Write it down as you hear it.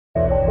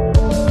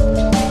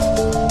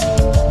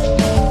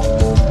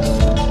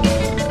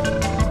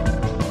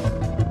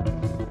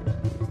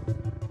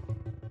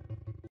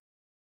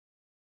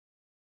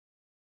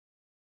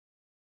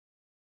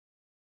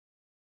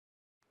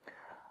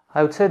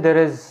I would say there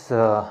is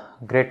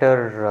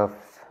greater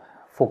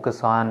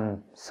focus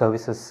on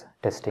services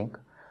testing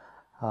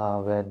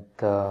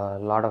with a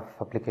lot of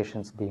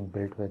applications being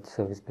built with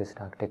service-based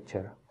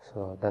architecture.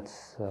 So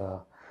that's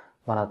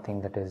one of the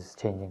things that is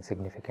changing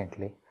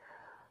significantly.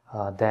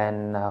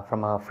 Then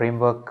from a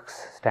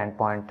frameworks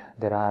standpoint,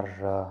 there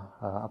are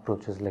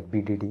approaches like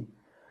BDD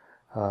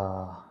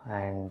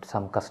and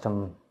some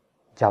custom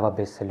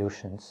Java-based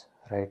solutions,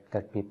 right,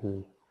 that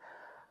people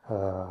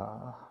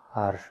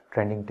are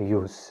trending to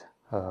use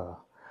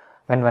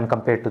when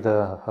compared to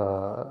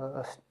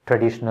the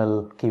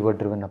traditional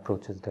keyword-driven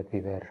approaches that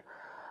we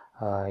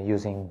were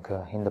using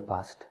in the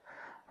past.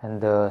 And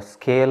the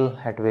scale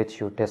at which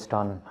you test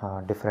on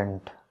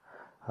different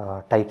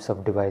types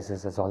of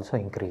devices has also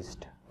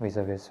increased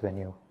vis-a-vis when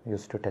you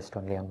used to test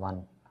only on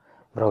one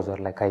browser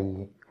like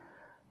IE.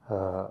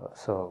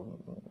 So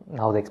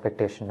now the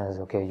expectation is,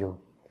 okay, you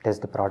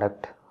test the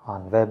product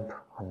on web,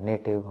 on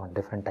native, on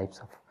different types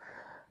of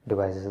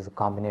devices. The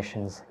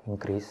combinations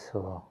increase.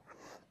 So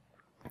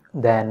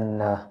then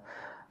the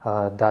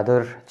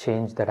other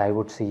change that I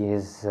would see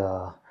is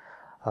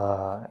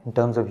in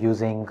terms of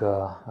using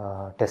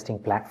testing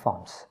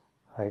platforms,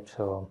 right?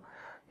 So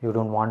you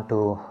don't want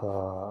to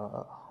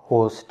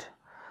host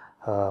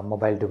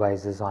mobile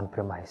devices on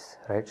premise,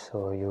 right?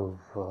 So you've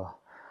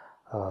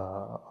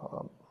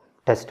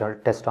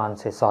test on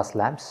say Sauce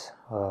Labs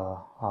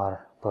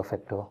or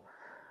Perfecto,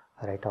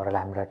 right, or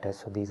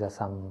LambdaTest. So these are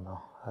some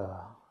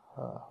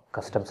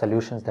custom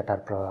solutions that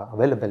are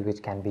available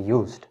which can be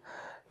used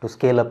to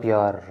scale up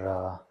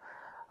your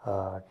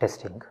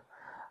testing.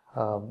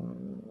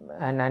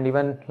 And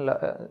even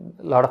a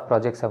lot of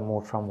projects have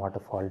moved from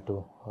waterfall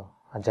to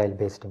agile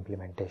based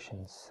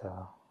implementations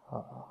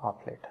of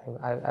late.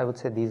 I would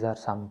say these are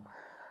some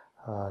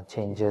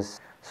changes.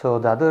 So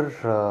the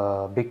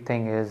other big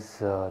thing is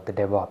the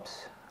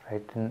DevOps,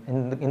 right?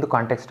 In the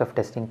context of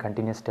testing,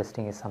 continuous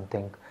testing is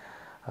something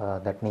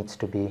that needs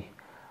to be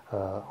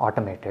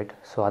automated.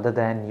 So other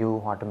than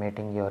you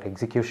automating your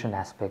execution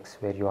aspects,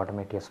 where you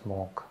automate your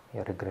smoke,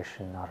 your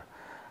regression,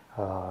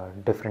 or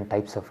different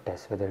types of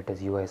tests, whether it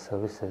is UI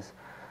services,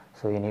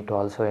 so you need to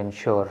also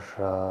ensure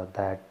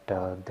that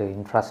the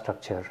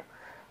infrastructure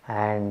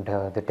and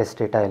the test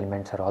data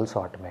elements are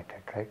also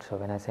automated, right? So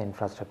when I say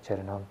infrastructure,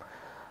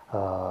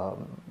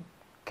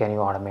 can you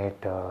automate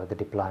the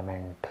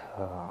deployment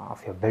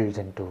of your builds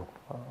into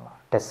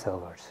test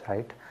servers,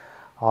 right?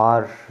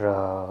 Or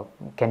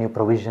can you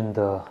provision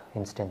the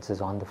instances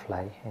on the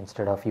fly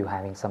instead of you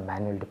having some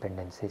manual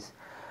dependencies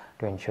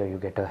to ensure you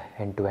get a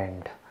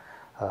end-to-end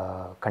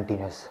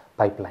continuous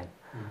pipeline.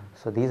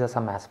 So these are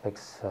some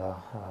aspects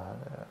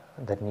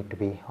that need to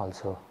be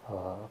also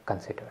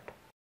considered.